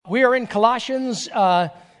We are in Colossians.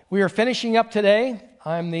 We are finishing up today.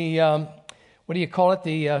 I'm the, what do you call it?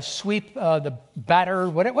 The sweep, the batter.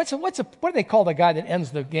 What do they call the guy that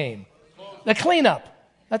ends the game? The cleanup.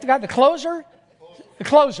 That's the guy, the closer? The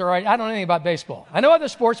closer, right? I don't know anything about baseball. I know other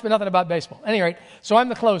sports, but nothing about baseball. At any rate, so I'm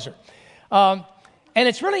the closer. And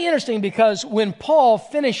it's really interesting because when Paul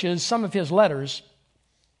finishes some of his letters,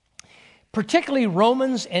 particularly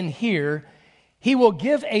Romans and here, he will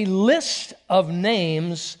give a list of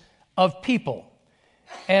names of people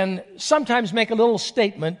and sometimes make a little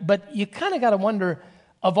statement, but you kind of got to wonder,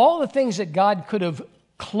 of all the things that God could have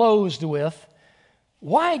closed with,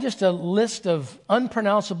 why just a list of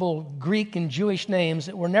unpronounceable Greek and Jewish names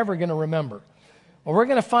that we're never going to remember? Well, we're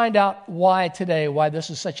going to find out why today, why this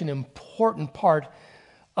is such an important part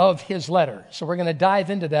of his letter. So we're going to dive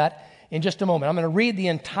into that in just a moment. I'm going to read the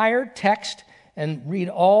entire text and read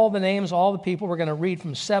all the names, all the people. We're going to read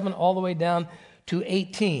from 7 all the way down to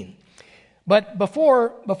 18. But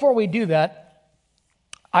before we do that,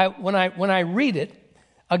 when I read it,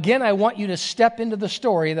 again, I want you to step into the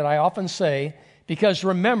story that I often say, because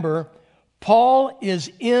remember, Paul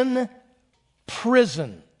is in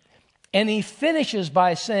prison, and he finishes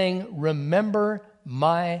by saying, "Remember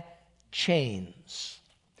my chains."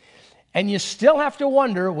 And you still have to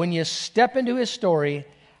wonder, when you step into his story,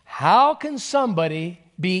 how can somebody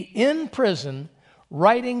be in prison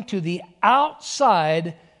writing to the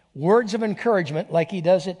outside words of encouragement like he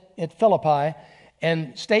does at Philippi,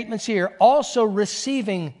 and statements here, also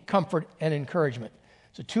receiving comfort and encouragement?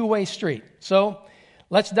 It's a two-way street. So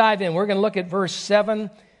let's dive in. We're going to look at verse 7.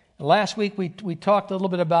 Last week we talked a little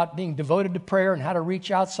bit about being devoted to prayer and how to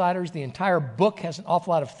reach outsiders. The entire book has an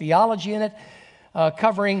awful lot of theology in it,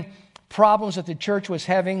 covering problems that the church was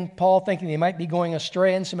having, Paul thinking they might be going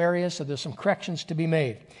astray in some areas, so there's some corrections to be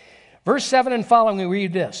made. Verse 7 and following, we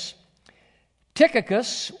read this: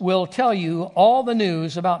 Tychicus will tell you all the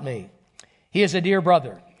news about me. He is a dear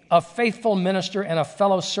brother, a faithful minister, and a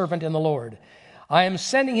fellow servant in the Lord. I am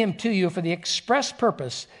sending him to you for the express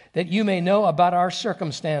purpose that you may know about our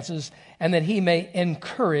circumstances and that he may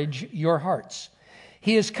encourage your hearts.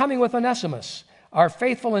 He is coming with Onesimus, our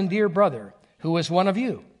faithful and dear brother, who is one of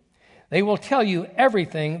you. They will tell you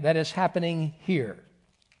everything that is happening here.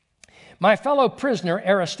 My fellow prisoner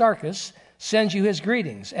Aristarchus sends you his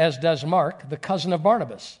greetings, as does Mark, the cousin of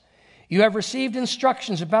Barnabas. You have received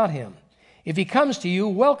instructions about him. If he comes to you,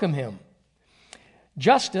 welcome him.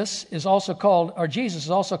 Jesus is also called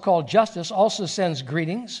Justus, also sends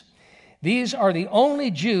greetings. These are the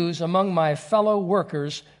only Jews among my fellow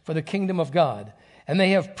workers for the kingdom of God, and they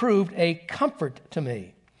have proved a comfort to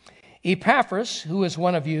me. Epaphras, who is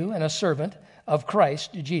one of you and a servant of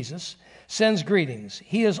Christ Jesus, sends greetings.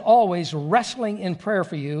 He is always wrestling in prayer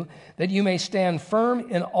for you, that you may stand firm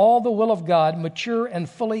in all the will of God, mature and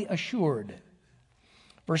fully assured.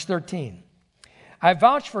 Verse 13. I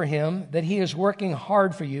vouch for him that he is working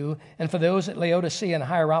hard for you and for those at Laodicea and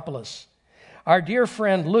Hierapolis. Our dear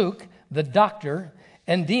friend Luke, the doctor,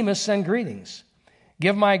 and Demas send greetings.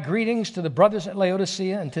 Give my greetings to the brothers at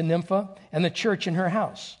Laodicea and to Nympha and the church in her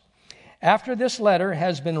house. After this letter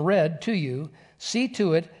has been read to you, see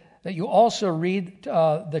to it that you also read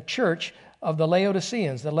the church of the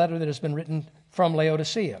Laodiceans, the letter that has been written from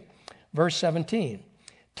Laodicea. Verse 17.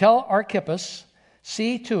 Tell Archippus,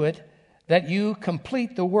 see to it that you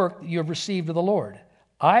complete the work that you have received of the Lord.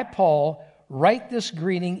 I, Paul, write this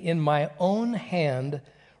greeting in my own hand.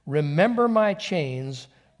 Remember my chains.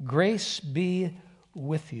 Grace be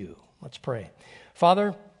with you. Let's pray.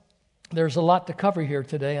 Father, there's a lot to cover here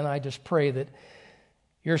today, and I just pray that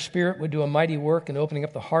your Spirit would do a mighty work in opening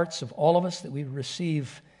up the hearts of all of us, that we would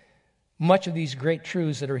receive much of these great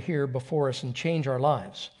truths that are here before us and change our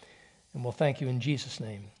lives. And we'll thank you in Jesus'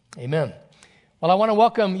 name. Amen. Well, I want to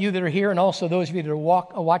welcome you that are here, and also those of you that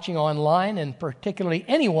are watching online, and particularly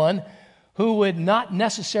anyone who would not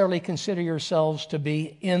necessarily consider yourselves to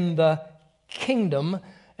be in the kingdom,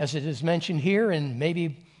 as it is mentioned here, and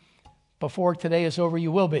maybe before today is over,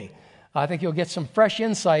 you will be. I think you'll get some fresh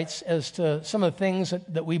insights as to some of the things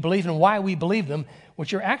that we believe and why we believe them,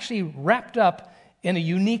 which are actually wrapped up in a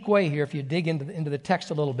unique way here if you dig into the text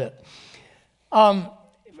a little bit.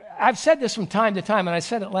 I've said this from time to time, and I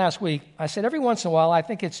said it last week. I said every once in a while I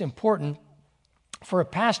think it's important for a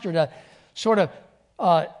pastor to sort of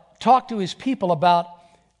talk to his people about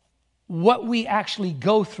what we actually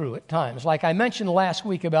go through at times. Like I mentioned last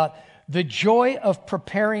week about the joy of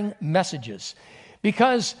preparing messages.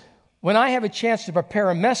 Because when I have a chance to prepare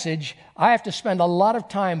a message, I have to spend a lot of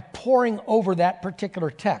time poring over that particular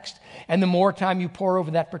text. And the more time you pour over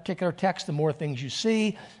that particular text, the more things you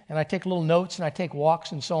see. And I take little notes and I take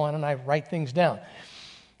walks and so on, and I write things down.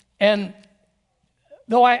 And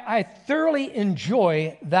though I thoroughly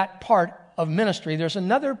enjoy that part of ministry, there's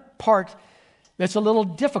another part that's a little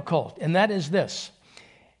difficult, and that is this.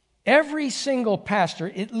 Every single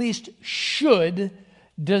pastor at least should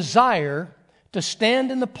desire to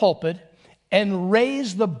stand in the pulpit and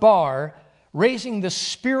raise the bar, raising the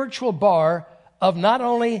spiritual bar of not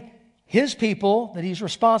only his people that he's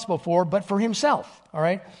responsible for, but for himself, all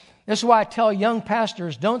right? This is why I tell young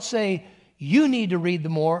pastors, don't say, you need to read the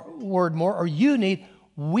word more, or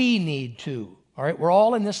we need to, all right? We're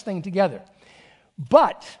all in this thing together.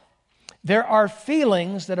 But there are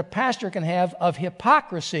feelings that a pastor can have of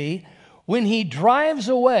hypocrisy when he drives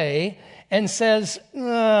away and says,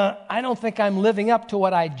 I don't think I'm living up to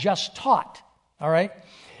what I just taught, all right?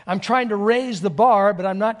 I'm trying to raise the bar, but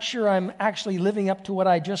I'm not sure I'm actually living up to what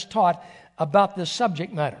I just taught about this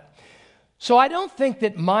subject matter. So I don't think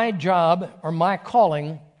that my job or my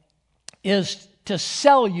calling is to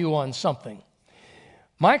sell you on something.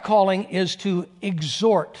 My calling is to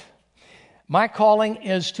exhort. My calling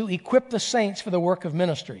is to equip the saints for the work of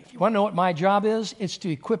ministry. If you want to know what my job is, it's to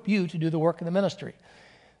equip you to do the work of the ministry.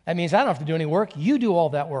 That means I don't have to do any work. You do all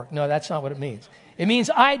that work. No, that's not what it means. It means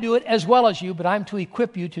I do it as well as you, but I'm to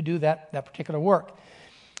equip you to do that particular work.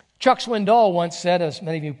 Chuck Swindoll once said, as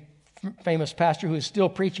many of you famous pastor who is still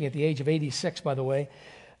preaching at the age of 86, by the way,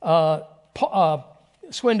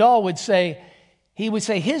 Swindoll would say,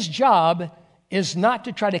 his job is not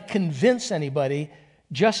to try to convince anybody,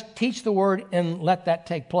 just teach the word and let that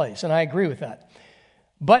take place. And I agree with that.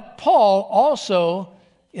 But Paul also,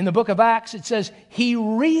 in the book of Acts, it says he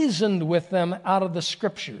reasoned with them out of the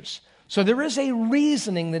scriptures. So there is a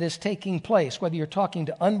reasoning that is taking place, whether you're talking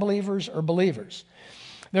to unbelievers or believers.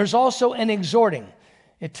 There's also an exhorting.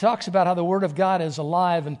 It talks about how the Word of God is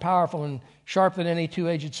alive and powerful and sharper than any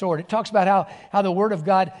two-edged sword. It talks about how the Word of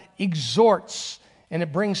God exhorts and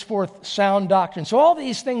it brings forth sound doctrine. So all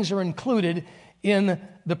these things are included in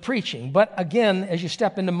the preaching. But again, as you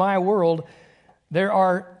step into my world,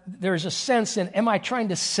 there's a sense in, am I trying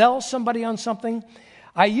to sell somebody on something?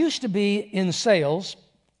 I used to be in sales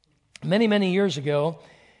many, many years ago,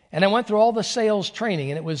 and I went through all the sales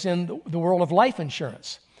training, and it was in the world of life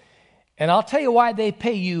insurance. And I'll tell you why they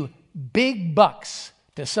pay you big bucks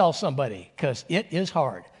to sell somebody, because it is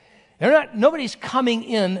hard. Nobody's coming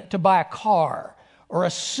in to buy a car or a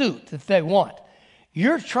suit that they want.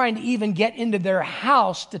 You're trying to even get into their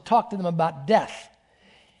house to talk to them about death.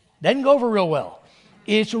 Doesn't go over real well.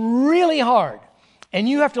 It's really hard. And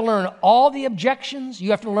you have to learn all the objections.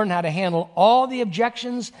 You have to learn how to handle all the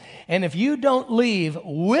objections. And if you don't leave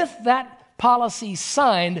with that policy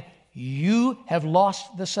signed, you have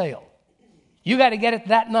lost the sale. You got to get it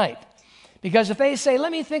that night. Because if they say,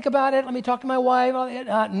 let me think about it, let me talk to my wife,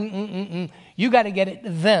 you got to get it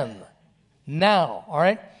then, now, all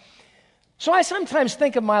right? So I sometimes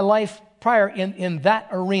think of my life prior in that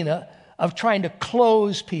arena of trying to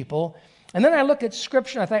close people. And then I look at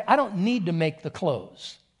Scripture and I think, I don't need to make the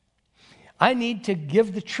close. I need to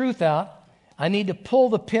give the truth out. I need to pull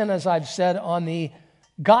the pin, as I've said, on the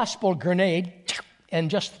gospel grenade and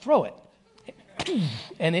just throw it.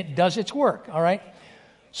 And it does its work, all right?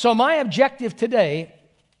 So my objective today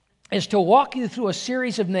is to walk you through a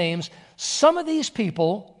series of names. Some of these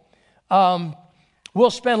people we'll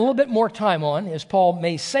spend a little bit more time on, as Paul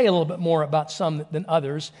may say a little bit more about some than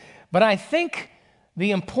others. But I think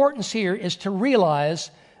the importance here is to realize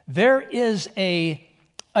there is a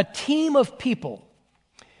team of people,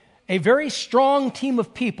 a very strong team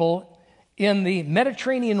of people in the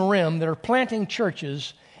Mediterranean Rim that are planting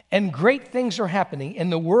churches, and great things are happening,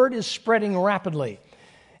 and the word is spreading rapidly.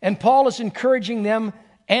 And Paul is encouraging them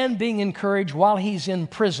and being encouraged while he's in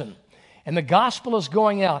prison. And the gospel is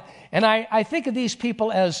going out. And I think of these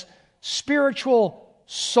people as spiritual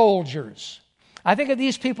soldiers. I think of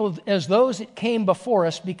these people as those that came before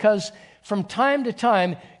us, because from time to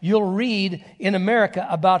time you'll read in America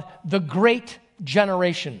about the great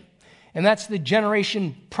generation. And that's the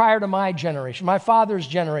generation prior to my generation, my father's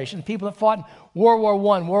generation, people that fought in World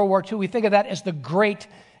War I, World War II. We think of that as the great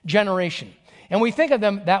generation. And we think of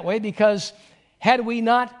them that way because had we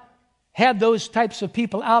not had those types of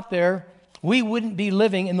people out there, we wouldn't be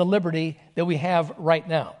living in the liberty that we have right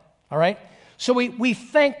now, all right? So we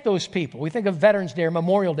thank those people. We think of Veterans Day or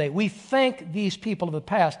Memorial Day. We thank these people of the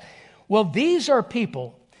past. Well, these are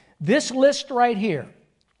people, this list right here,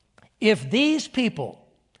 if these people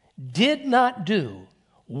did not do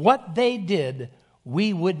what they did,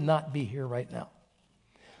 we would not be here right now.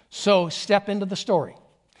 So step into the story.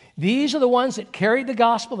 These are the ones that carried the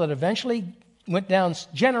gospel that eventually went down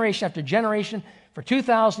generation after generation for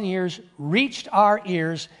 2,000 years, reached our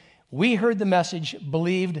ears. We heard the message,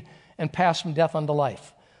 believed, and passed from death unto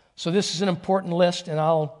life. So this is an important list, and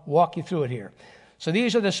I'll walk you through it here. So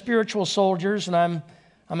these are the spiritual soldiers, and I'm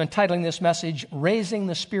entitling this message, Raising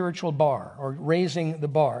the Spiritual Bar, or Raising the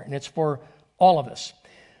Bar, and it's for all of us.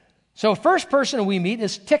 So first person we meet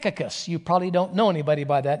is Tychicus. You probably don't know anybody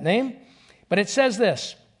by that name, but it says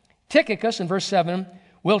this. Tychicus, in verse 7,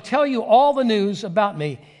 will tell you all the news about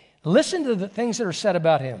me. Listen to the things that are said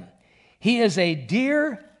about him. He is a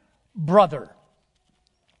dear brother.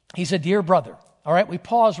 He's a dear brother. All right, we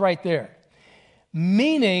pause right there.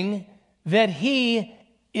 Meaning that he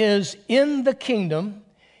is in the kingdom.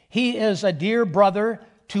 He is a dear brother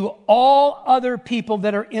to all other people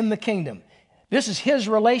that are in the kingdom. This is his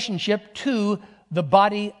relationship to the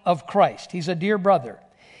body of Christ. He's a dear brother.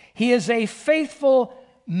 He is a faithful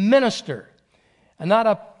minister, and not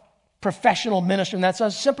a professional minister, and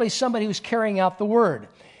that's simply somebody who's carrying out the word.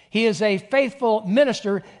 He is a faithful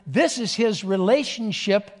minister. This is his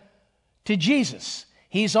relationship to Jesus.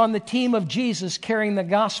 He's on the team of Jesus carrying the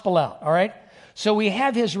gospel out, all right? So we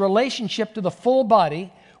have his relationship to the full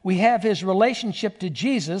body. We have his relationship to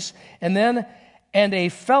Jesus, and a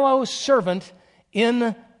fellow servant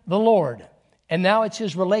in the Lord. And now it's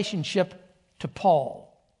his relationship to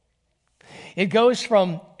Paul. It goes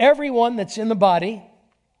from everyone that's in the body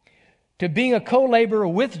to being a co-laborer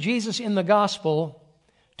with Jesus in the gospel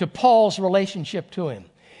to Paul's relationship to him.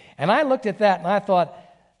 And I looked at that and I thought,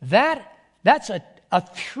 that's a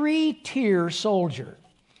three-tier soldier.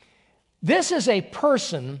 This is a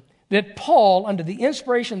person that Paul, under the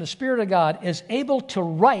inspiration of the Spirit of God, is able to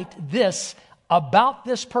write this about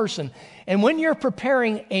this person. And when you're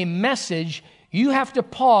preparing a message, you have to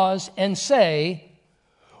pause and say,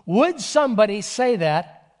 would somebody say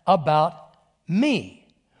that about me?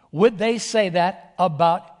 Would they say that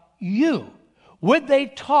about you? Would they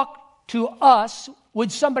talk to us?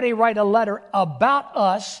 Would somebody write a letter about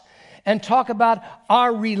us and talk about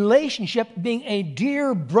our relationship being a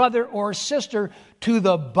dear brother or sister to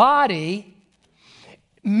the body,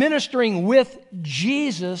 ministering with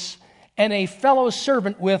Jesus and a fellow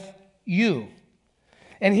servant with you?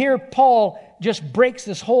 And here Paul just breaks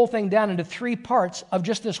this whole thing down into three parts of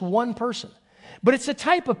just this one person. But it's the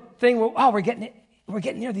type of thing where, we're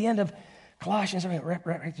getting near the end of Colossians. I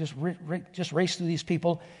mean, just race through these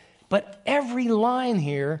people. But every line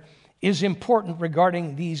here is important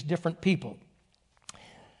regarding these different people.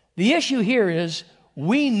 The issue here is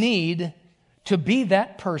we need to be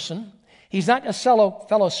that person. He's not a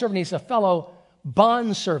fellow servant, he's a fellow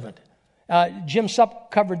bondservant. Jim Supp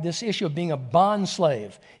covered this issue of being a bond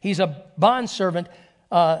slave. He's a bondservant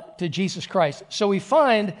to Jesus Christ. So we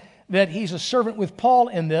find that he's a servant with Paul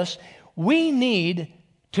in this. We need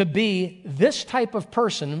to be this type of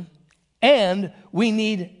person, and we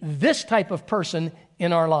need this type of person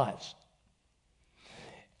in our lives.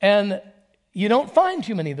 And you don't find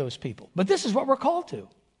too many of those people. But this is what we're called to.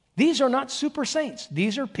 These are not super saints.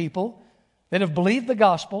 These are people that have believed the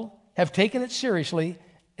gospel, have taken it seriously,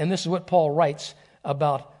 and this is what Paul writes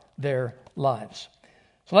about their lives.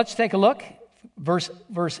 So let's take a look. Verse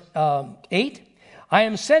 8. I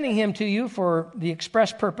am sending him to you for the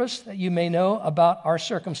express purpose that you may know about our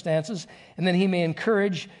circumstances, and then he may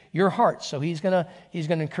encourage your hearts. So he's going to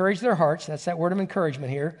encourage their hearts. That's that word of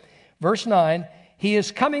encouragement here. Verse 9. He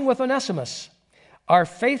is coming with Onesimus, our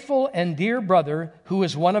faithful and dear brother, who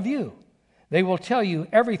is one of you. They will tell you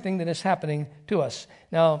everything that is happening to us.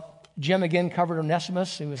 Now, Jim again covered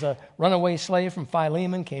Onesimus. He was a runaway slave from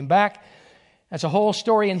Philemon, came back. That's a whole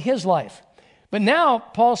story in his life. But now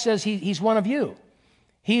Paul says he's one of you.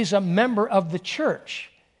 He's a member of the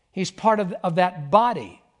church. He's part of that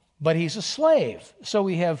body, but he's a slave. So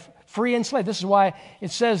we have free and slave. This is why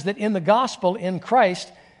it says that in the gospel, in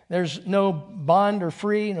Christ, there's no bond or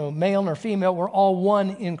free, no male nor female. We're all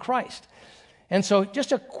one in Christ. And so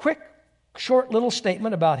just a quick, short little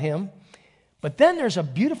statement about him. But then there's a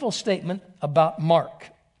beautiful statement about Mark.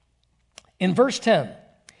 In verse 10,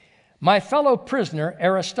 my fellow prisoner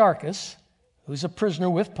Aristarchus, who's a prisoner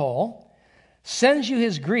with Paul, sends you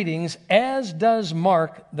his greetings, as does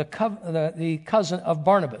Mark, the cousin of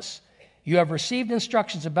Barnabas. You have received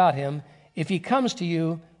instructions about him. If he comes to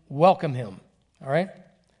you, welcome him. All right?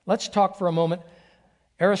 Let's talk for a moment.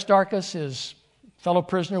 Aristarchus is fellow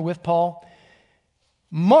prisoner with Paul.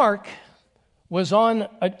 Mark was on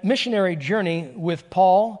a missionary journey with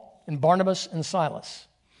Paul and Barnabas and Silas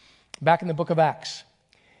back in the book of Acts.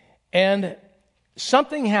 And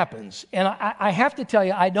something happens. And I have to tell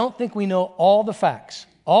you, I don't think we know all the facts.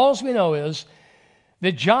 All we know is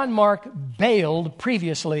that John Mark bailed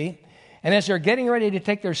previously, and as they're getting ready to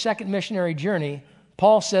take their second missionary journey,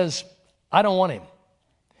 Paul says, I don't want him.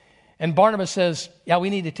 And Barnabas says, yeah, we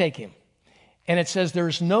need to take him. And it says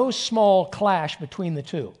there's no small clash between the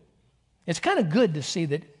two. It's kind of good to see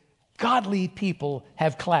that godly people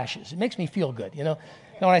have clashes. It makes me feel good, you know.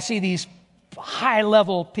 When I see these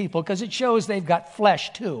high-level people, because it shows they've got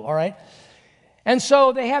flesh too, all right? And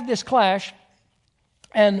so they have this clash,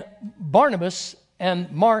 and Barnabas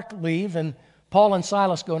and Mark leave, and Paul and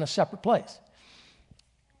Silas go in a separate place.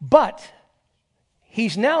 But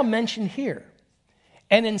he's now mentioned here.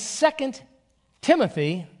 And in 2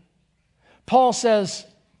 Timothy, Paul says,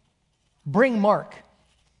 bring Mark.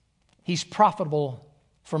 He's profitable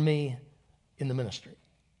for me in the ministry.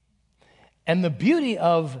 And the beauty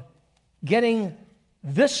of getting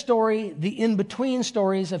this story, the in-between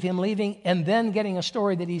stories of him leaving, and then getting a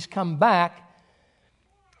story that he's come back,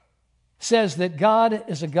 says that God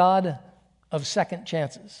is a God of second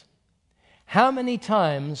chances. How many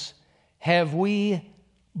times have we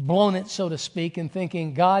blown it, so to speak, in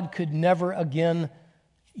thinking God could never again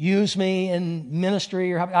use me in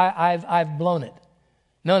ministry, or I've blown it?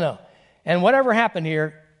 No. And whatever happened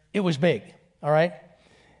here, it was big, all right?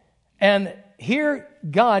 And here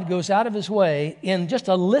God goes out of his way in just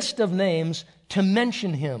a list of names to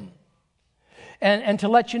mention him and to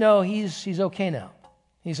let you know he's okay now.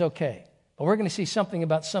 He's okay. But we're going to see something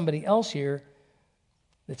about somebody else here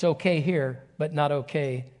that's okay here, but not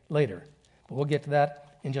okay later. But we'll get to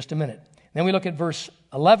that in just a minute. Then we look at verse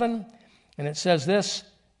 11, and it says this,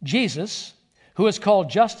 Jesus, who is called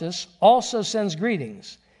Justus, also sends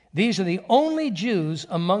greetings. These are the only Jews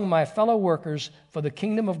among my fellow workers for the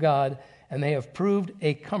kingdom of God, and they have proved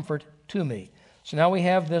a comfort to me. So now we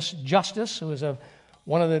have this Justus, who is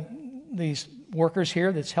one of these workers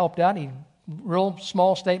here that's helped out. He real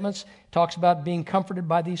small statements, talks about being comforted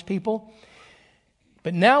by these people.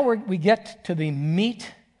 But now we get to the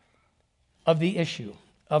meat of the issue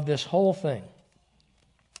of this whole thing.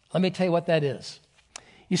 Let me tell you what that is.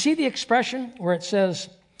 You see the expression where it says,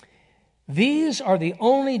 these are the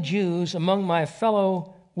only Jews among my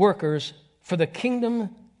fellow workers for the kingdom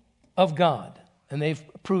of God. And they've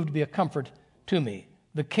proved to be a comfort to me.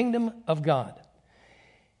 The kingdom of God.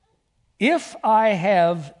 If I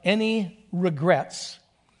have any regrets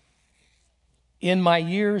in my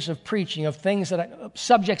years of preaching of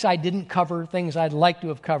subjects I didn't cover, things I'd like to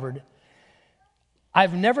have covered,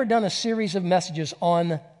 I've never done a series of messages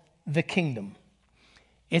on the kingdom.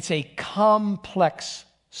 It's a complex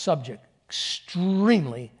subject,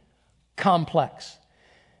 extremely complex.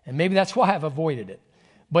 And maybe that's why I've avoided it.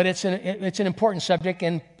 But it's an important subject,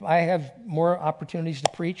 and I have more opportunities to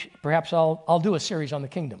preach. Perhaps I'll do a series on the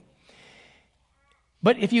kingdom.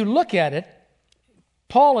 But if you look at it,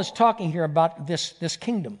 Paul is talking here about this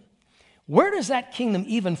kingdom. Where does that kingdom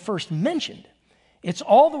even first mentioned? It's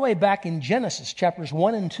all the way back in Genesis chapters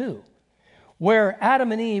 1 and 2, where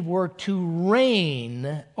Adam and Eve were to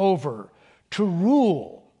reign over, to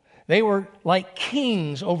rule. They were like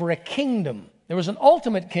kings over a kingdom. There was an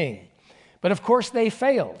ultimate king, but of course they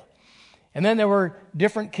failed. And then there were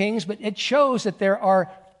different kings, but it shows that there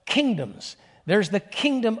are kingdoms. There's the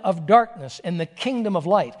kingdom of darkness and the kingdom of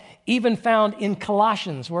light, even found in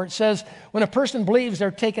Colossians, where it says when a person believes,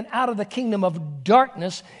 they're taken out of the kingdom of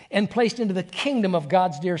darkness and placed into the kingdom of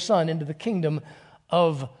God's dear Son, into the kingdom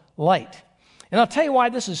of light. And I'll tell you why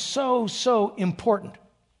this is so important.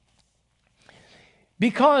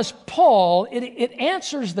 Because Paul, it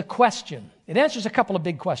answers the question. It answers a couple of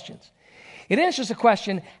big questions. It answers the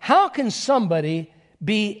question, how can somebody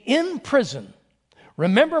be in prison?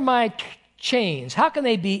 Remember my chains. How can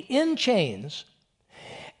they be in chains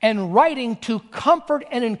and writing to comfort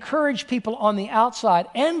and encourage people on the outside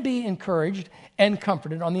and be encouraged and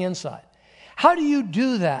comforted on the inside? How do you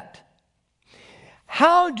do that?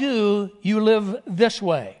 How do you live this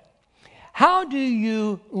way? How do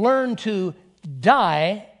you learn to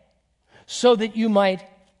die so that you might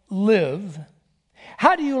live?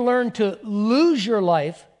 How do you learn to lose your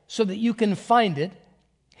life so that you can find it?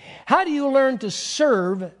 How do you learn to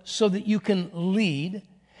serve so that you can lead?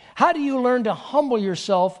 How do you learn to humble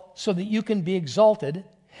yourself so that you can be exalted?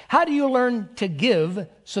 How do you learn to give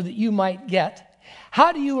so that you might get?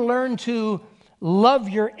 How do you learn to love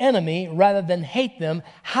your enemy rather than hate them?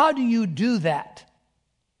 How do you do that?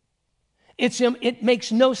 It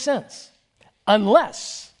makes no sense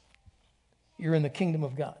unless you're in the kingdom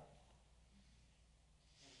of God.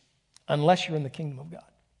 Unless you're in the kingdom of God.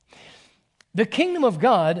 The kingdom of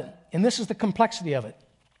God, and this is the complexity of it.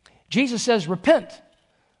 Jesus says, repent,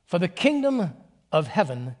 for the kingdom of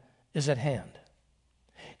heaven is at hand.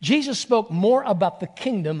 Jesus spoke more about the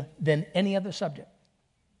kingdom than any other subject.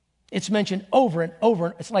 It's mentioned over and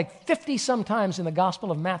over. It's like 50 sometimes in the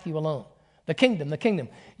Gospel of Matthew alone. The kingdom, the kingdom.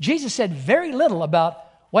 Jesus said very little about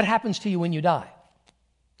what happens to you when you die.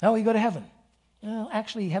 Oh, you go to heaven. Well,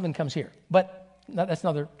 actually, heaven comes here, but that's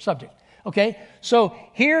another subject. Okay, so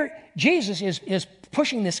here Jesus is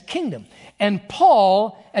pushing this kingdom. And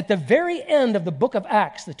Paul, at the very end of the book of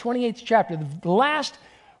Acts, the 28th chapter, the last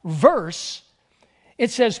verse, it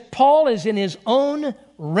says, Paul is in his own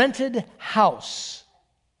rented house,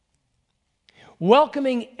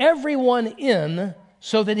 welcoming everyone in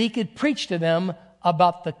so that he could preach to them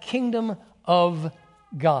about the kingdom of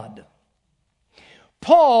God.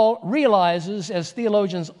 Paul realizes, as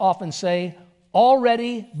theologians often say,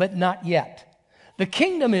 already but not yet. The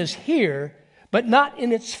kingdom is here, but not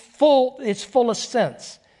in its fullest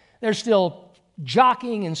sense. There's still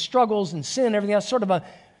jockeying and struggles and sin and everything else.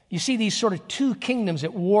 You see these sort of two kingdoms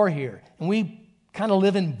at war here. And we kind of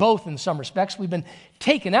live in both in some respects. We've been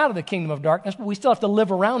taken out of the kingdom of darkness, but we still have to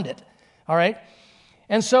live around it. All right?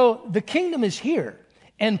 And so the kingdom is here.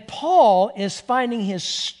 And Paul is finding his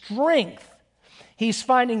strength. He's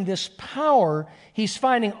finding this power. He's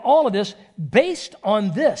finding all of this based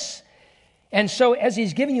on this. And so as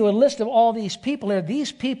he's giving you a list of all these people here,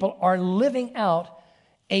 these people are living out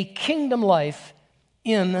a kingdom life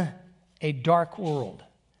in a dark world.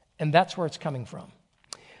 And that's where it's coming from.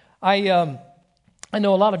 I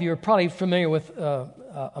know a lot of you are probably familiar with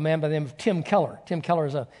a man by the name of Tim Keller. Tim Keller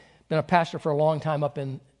has been a pastor for a long time up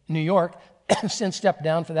in New York, since stepped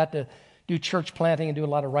down for that to do church planting and do a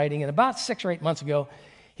lot of writing. And about 6 or 8 months ago,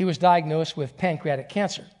 he was diagnosed with pancreatic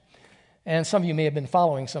cancer. And some of you may have been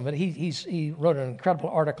following some of it. He wrote an incredible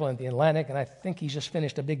article in The Atlantic, and I think he's just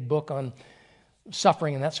finished a big book on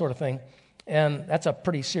suffering and that sort of thing. And that's a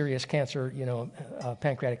pretty serious cancer,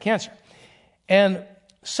 pancreatic cancer. And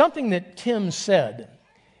something that Tim said,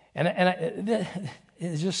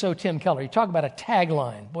 it's just so Tim Keller. You talk about a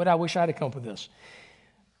tagline. Boy, I wish I'd have come up with this.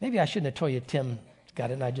 Maybe I shouldn't have told you Tim got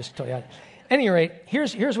it, and I just told you. At any rate,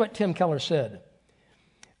 here's what Tim Keller said.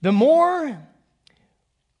 The more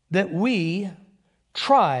that we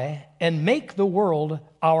try and make the world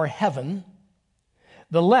our heaven,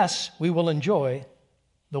 the less we will enjoy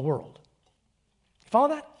the world. Follow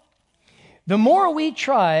that? The more we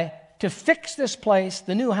try to fix this place,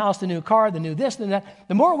 the new house, the new car, the new this, the that,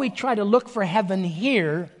 the more we try to look for heaven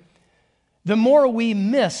here, the more we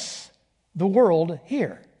miss the world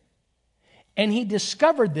here. And he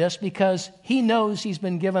discovered this because he knows he's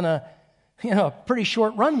been given a pretty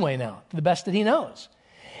short runway now, to the best that he knows.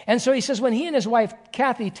 And so he says when he and his wife,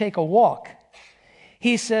 Kathy, take a walk,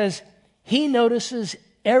 he says he notices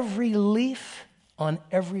every leaf on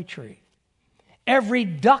every tree, every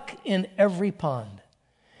duck in every pond,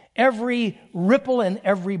 every ripple in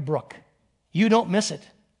every brook. You don't miss it.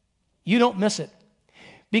 You don't miss it.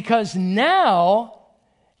 Because now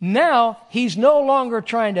he's no longer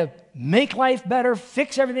trying to make life better,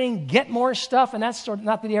 fix everything, get more stuff, and that's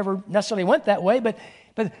not that he ever necessarily went that way, but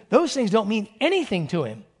those things don't mean anything to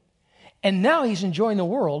him. And now he's enjoying the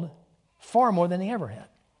world far more than he ever had.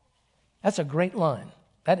 That's a great line.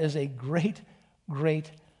 That is a great,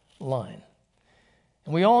 great line.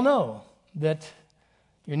 And we all know that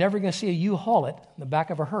you're never going to see a U-Haul it in the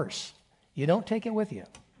back of a hearse. You don't take it with you.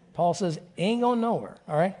 Paul says, ain't going nowhere,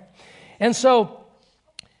 all right? And so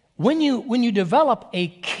when you develop a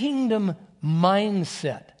kingdom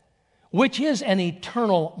mindset, which is an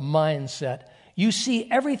eternal mindset, you see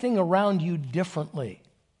everything around you differently.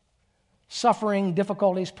 Suffering,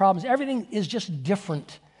 difficulties, problems, everything is just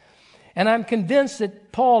different. And I'm convinced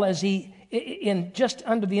that Paul, as he, just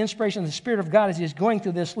under the inspiration of the Spirit of God, as he's going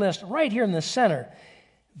through this list, right here in the center,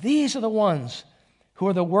 these are the ones who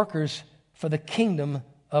are the workers for the kingdom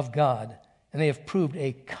of God, and they have proved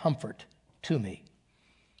a comfort to me.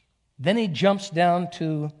 Then he jumps down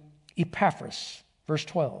to Epaphras, verse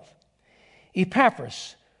 12.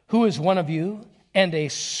 Epaphras, who is one of you and a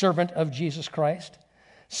servant of Jesus Christ,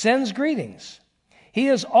 sends greetings. He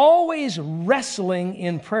is always wrestling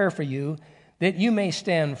in prayer for you, that you may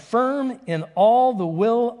stand firm in all the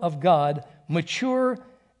will of God, mature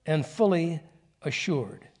and fully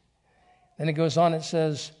assured. Then it goes on, it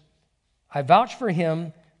says, I vouch for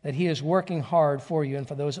him that he is working hard for you and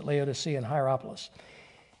for those at Laodicea and Hierapolis.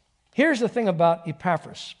 Here's the thing about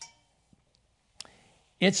Epaphras.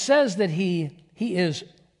 It says that he is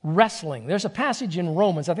wrestling. There's a passage in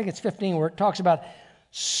Romans, I think it's 15, where it talks about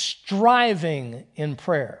striving in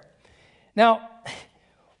prayer. Now,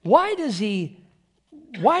 why does he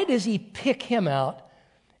pick him out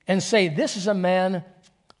and say this is a man,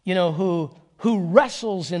 who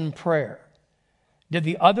wrestles in prayer? Did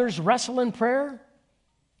the others wrestle in prayer?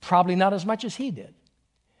 Probably not as much as he did.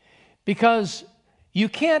 Because you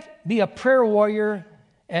can't be a prayer warrior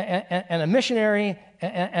and a missionary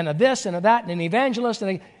and a this and a that and an evangelist.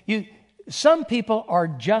 Some people are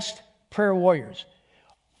just prayer warriors.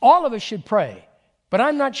 All of us should pray, but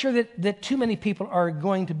I'm not sure that too many people are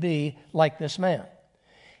going to be like this man.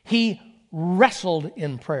 He wrestled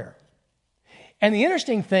in prayer. And the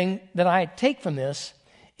interesting thing that I take from this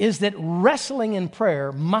is that wrestling in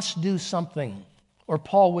prayer must do something, or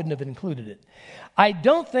Paul wouldn't have included it. I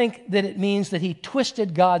don't think that it means that he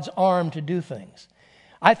twisted God's arm to do things.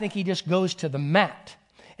 I think he just goes to the mat.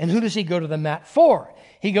 And who does he go to the mat for?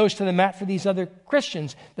 He goes to the mat for these other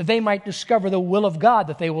Christians, that they might discover the will of God,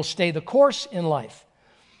 that they will stay the course in life.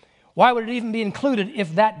 Why would it even be included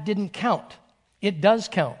if that didn't count? It does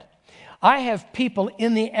count. I have people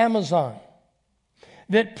in the Amazon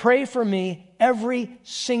that pray for me every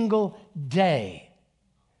single day.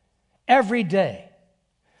 Every day.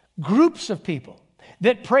 Groups of people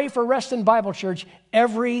that pray for Reston Bible Church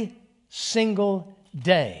every single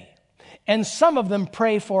day. And some of them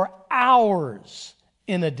pray for hours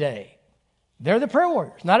in a day. They're the prayer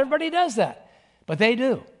warriors. Not everybody does that, but they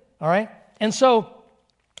do. All right? And so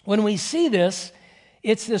when we see this,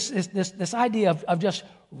 it's this idea of just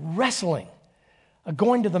wrestling,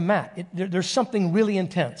 going to the mat. There's something really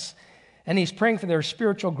intense. And he's praying for their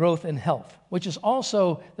spiritual growth and health, which is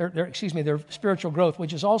also, their spiritual growth,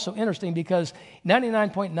 which is also interesting because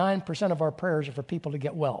 99.9% of our prayers are for people to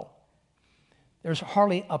get well. There's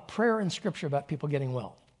hardly a prayer in Scripture about people getting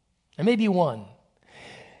well. There may be one.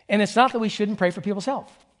 And it's not that we shouldn't pray for people's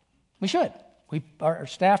health. We should. Our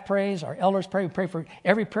staff prays, our elders pray. We pray for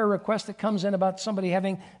every prayer request that comes in about somebody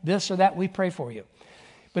having this or that. We pray for you.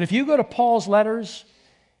 But if you go to Paul's letters,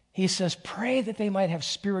 he says, pray that they might have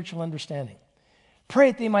spiritual understanding.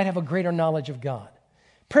 Pray that they might have a greater knowledge of God.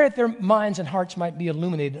 Pray that their minds and hearts might be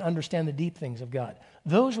illuminated and understand the deep things of God.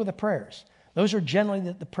 Those were the prayers. Those are generally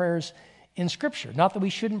the prayers in Scripture. Not that we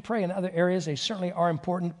shouldn't pray in other areas. They certainly are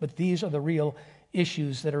important, but these are the real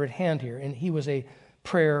issues that are at hand here. And he was a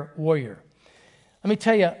prayer warrior. Let me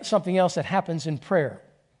tell you something else that happens in prayer.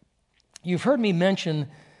 You've heard me mention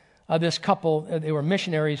this couple. They were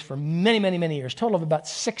missionaries for many, many, many years, total of about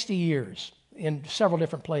 60 years in several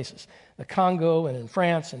different places, the Congo and in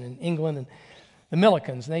France and in England and the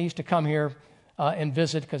Millicans. And they used to come here and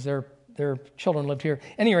visit because their children lived here.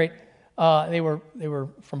 At any rate, they were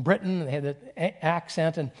from Britain, and they had the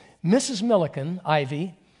accent. And Mrs. Milliken,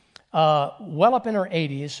 Ivy, well up in her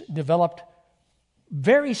 80s, developed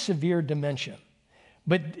very severe dementia,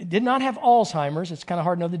 but did not have Alzheimer's. It's kind of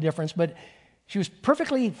hard to know the difference, but she was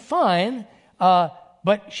perfectly fine,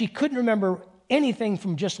 but she couldn't remember anything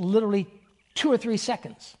from just literally 2 or 3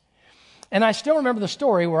 seconds. And I still remember the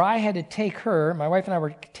story where I had to take her, my wife and I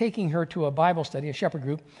were taking her to a Bible study, a shepherd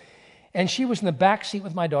group, and she was in the back seat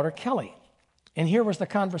with my daughter, Kelly. And here was the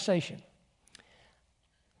conversation.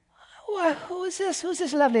 Who is this? Who's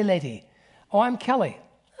this lovely lady? Oh, I'm Kelly.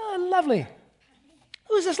 Oh, lovely.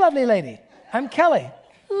 Who's this lovely lady? I'm Kelly.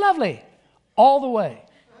 Lovely. All the way.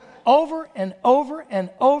 Over and over and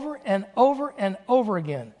over and over and over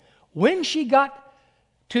again. When she got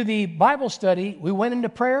to the Bible study, we went into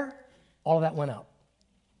prayer, all of that went out.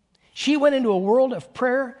 She went into a world of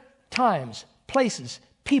prayer, times, places,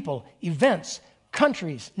 people, events,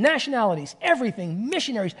 countries, nationalities, everything,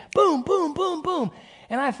 missionaries, boom, boom, boom, boom.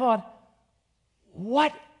 And I thought,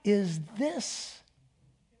 what is this?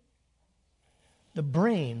 The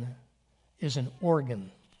brain is an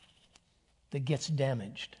organ that gets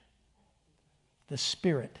damaged. The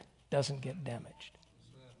spirit doesn't get damaged.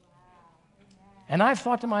 And I've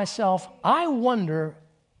thought to myself, I wonder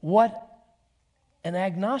what an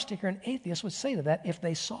agnostic or an atheist would say to that if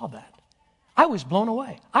they saw that. I was blown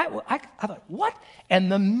away. I thought, what?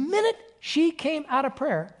 And the minute she came out of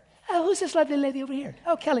prayer, oh, who's this lovely lady over here?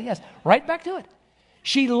 Oh, Kelly, yes. Right back to it.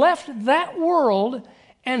 She left that world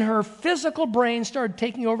and her physical brain started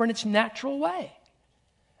taking over in its natural way.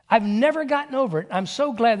 I've never gotten over it. I'm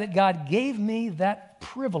so glad that God gave me that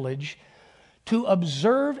privilege to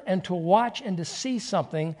observe and to watch and to see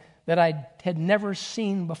something that I had never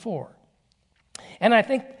seen before. And I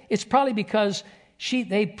think it's probably because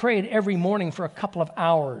they prayed every morning for a couple of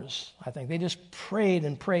hours. I think they just prayed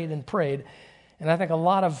and prayed and prayed. And I think a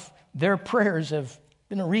lot of their prayers have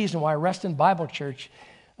been a reason why Reston Bible Church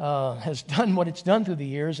has done what it's done through the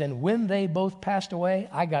years. And when they both passed away,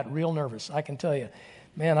 I got real nervous, I can tell you.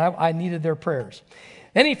 Man, I needed their prayers.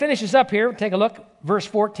 Then he finishes up here. Take a look. Verse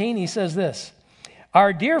 14, he says this.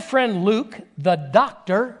 Our dear friend Luke, the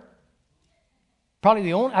doctor,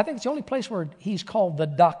 probably I think it's the only place where he's called the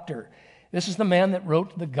doctor. This is the man that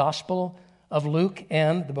wrote the Gospel of Luke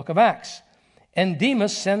and the book of Acts. And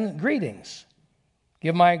Demas send greetings.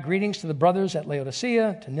 Give my greetings to the brothers at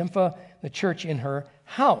Laodicea, to Nympha, the church in her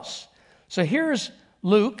house. So here's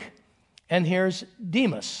Luke, and here's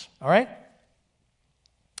Demas, all right?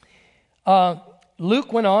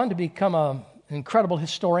 Luke went on to become an incredible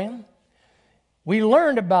historian. We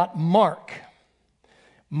learned about Mark.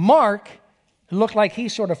 Mark looked like he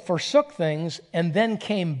sort of forsook things and then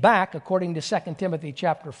came back, according to 2 Timothy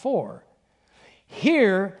chapter 4.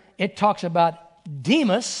 Here, it talks about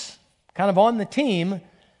Demas, kind of on the team,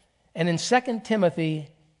 and in 2 Timothy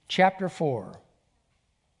chapter 4,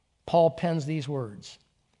 Paul pens these words.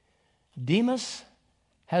 Demas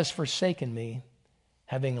has forsaken me,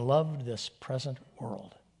 having loved this present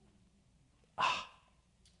world.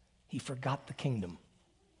 He forgot the kingdom.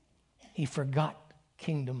 He forgot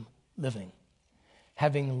kingdom living,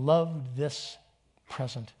 having loved this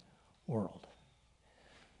present world.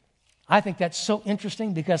 I think that's so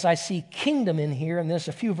interesting because I see kingdom in here, and there's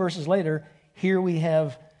a few verses later, here we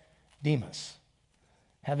have Demas,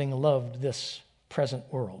 having loved this present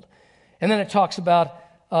world. And then it talks about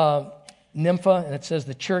Nympha, and it says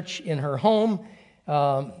the church in her home.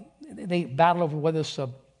 They battle over whether it's a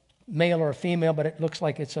male or a female, but it looks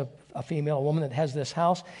like it's a female, a woman that has this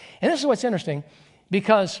house. And this is what's interesting,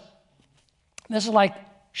 because this is like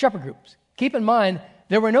shepherd groups. Keep in mind,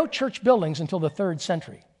 there were no church buildings until the 3rd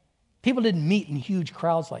century. People didn't meet in huge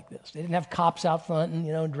crowds like this. They didn't have cops out front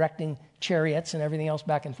and, directing chariots and everything else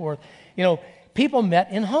back and forth. People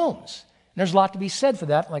met in homes. And there's a lot to be said for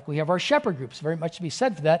that, like we have our shepherd groups, very much to be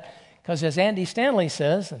said for that, because as Andy Stanley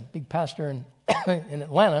says, a big pastor in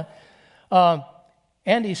Atlanta,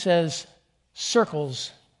 Andy says,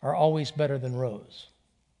 circles are always better than rows.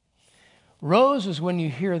 Rows is when you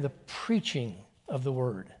hear the preaching of the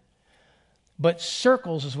word. But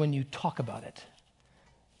circles is when you talk about it.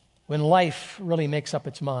 When life really makes up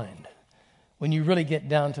its mind. When you really get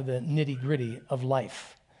down to the nitty-gritty of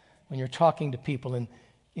life. When you're talking to people and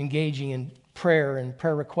engaging in prayer and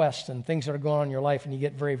prayer requests and things that are going on in your life, and you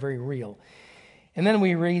get very, very real. And then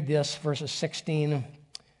we read this, verses 16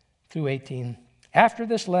 through 18. After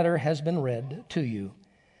this letter has been read to you,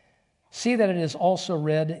 see that it is also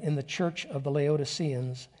read in the church of the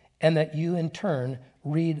Laodiceans, and that you in turn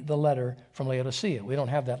read the letter from Laodicea. We don't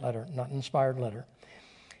have that letter, not an inspired letter.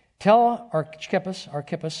 Tell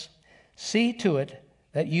Archippus, see to it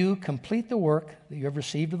that you complete the work that you have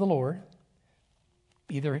received of the Lord.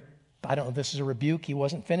 Either, I don't know if this is a rebuke, he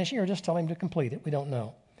wasn't finishing, or just tell him to complete it. We don't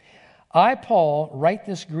know. I, Paul, write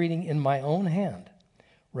this greeting in my own hand.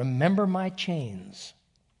 Remember my chains.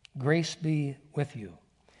 Grace be with you.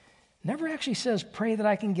 Never actually says, pray that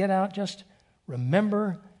I can get out. Just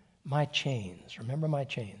remember my chains. Remember my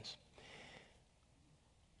chains.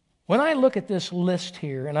 When I look at this list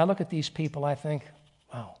here, and I look at these people, I think,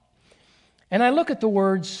 wow. And I look at the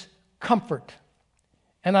words comfort,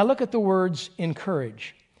 and I look at the words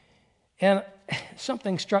encourage. And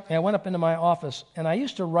something struck me. I went up into my office, and I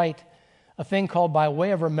used to write a thing called By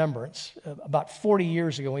Way of Remembrance. About 40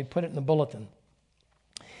 years ago, we put it in the bulletin.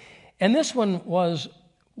 And this one was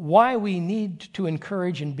why we need to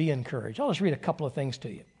encourage and be encouraged. I'll just read a couple of things to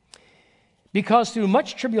you. Because through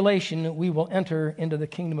much tribulation, we will enter into the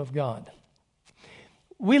kingdom of God.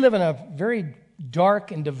 We live in a very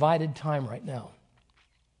dark and divided time right now.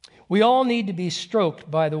 We all need to be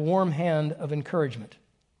stroked by the warm hand of encouragement.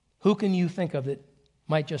 Who can you think of that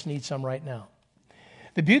might just need some right now?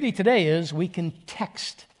 The beauty today is we can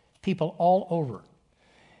text people all over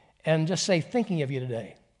and just say, thinking of you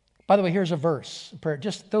today. By the way, here's a verse, a prayer,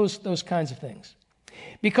 just those kinds of things.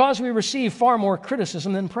 Because we receive far more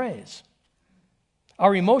criticism than praise.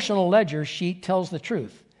 Our emotional ledger sheet tells the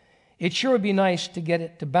truth. It sure would be nice to get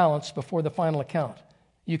it to balance before the final account.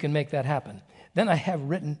 You can make that happen. Then I have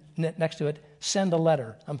written next to it, send a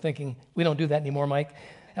letter. I'm thinking, we don't do that anymore, Mike.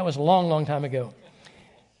 That was a long, long time ago.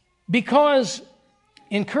 Because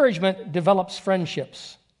encouragement develops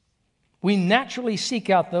friendships. We naturally seek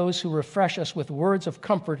out those who refresh us with words of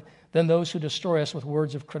comfort than those who destroy us with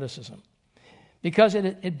words of criticism. Because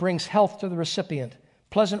it brings health to the recipient.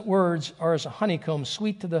 Pleasant words are as a honeycomb,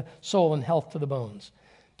 sweet to the soul and health to the bones.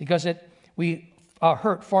 Because we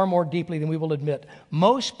hurt far more deeply than we will admit.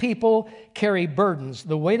 Most people carry burdens,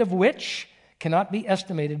 the weight of which cannot be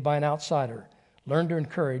estimated by an outsider. Learn to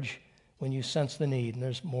encourage when you sense the need. And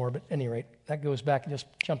there's more, but at any rate, that goes back and just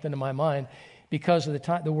jumped into my mind because of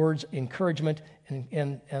the words encouragement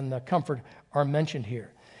and comfort are mentioned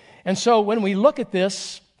here. And so when we look at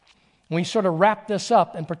this, we sort of wrap this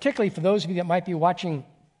up, and particularly for those of you that might be watching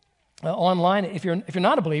online, if you're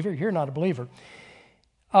not a believer, you're not a believer.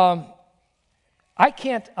 I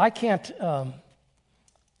can't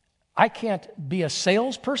be a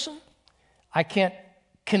salesperson. I can't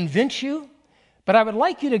convince you, but I would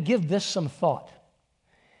like you to give this some thought.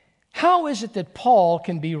 How is it that Paul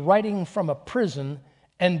can be writing from a prison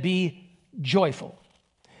and be joyful?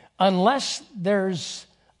 Unless there's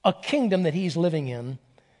a kingdom that he's living in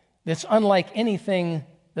that's unlike anything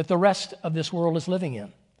that the rest of this world is living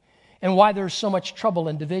in. And why there's so much trouble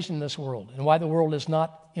and division in this world, and why the world is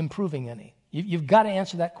not improving any. You've got to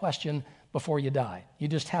answer that question before you die. You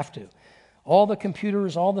just have to. All the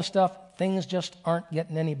computers, all the stuff, things just aren't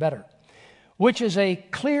getting any better. Which is a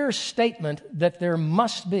clear statement that there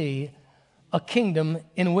must be a kingdom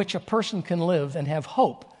in which a person can live and have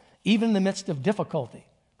hope, even in the midst of difficulty.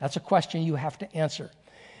 That's a question you have to answer.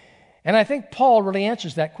 And I think Paul really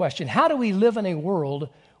answers that question. How do we live in a world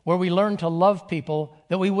where we learn to love people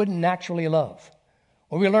that we wouldn't naturally love?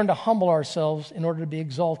 Where we learn to humble ourselves in order to be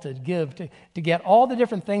exalted, give, to get all the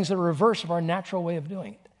different things that are reverse of our natural way of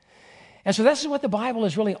doing it. And so this is what the Bible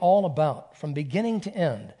is really all about, from beginning to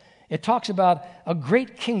end. It talks about a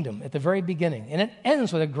great kingdom at the very beginning, and it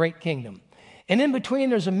ends with a great kingdom. And in between,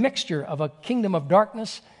 there's a mixture of a kingdom of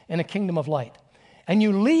darkness and a kingdom of light. And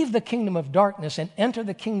you leave the kingdom of darkness and enter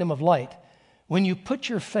the kingdom of light when you put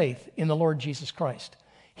your faith in the Lord Jesus Christ.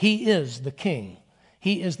 He is the King.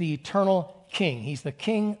 He is the eternal King. He's the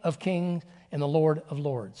King of kings and the Lord of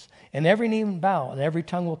lords. And every knee will bow and every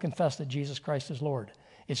tongue will confess that Jesus Christ is Lord.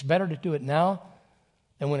 It's better to do it now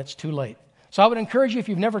than when it's too late. So I would encourage you, if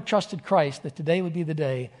you've never trusted Christ, that today would be the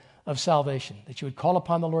day of salvation, that you would call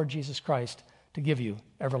upon the Lord Jesus Christ to give you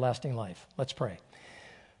everlasting life. Let's pray.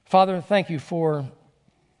 Father, thank you for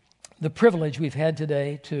the privilege we've had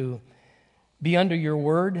today to be under your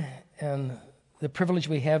word, and the privilege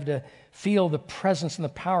we have to feel the presence and the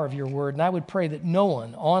power of your word. And I would pray that no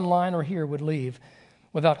one, online or here, would leave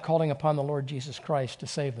without calling upon the Lord Jesus Christ to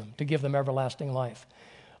save them, to give them everlasting life.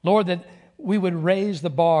 Lord, that we would raise the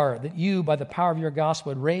bar, that you, by the power of your gospel,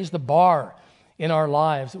 would raise the bar in our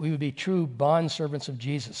lives, that we would be true bondservants of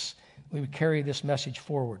Jesus. We would carry this message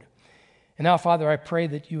forward. And now, Father, I pray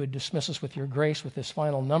that you would dismiss us with your grace with this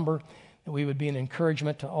final number, that we would be an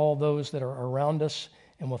encouragement to all those that are around us,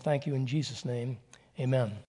 and we'll thank you in Jesus' name. Amen.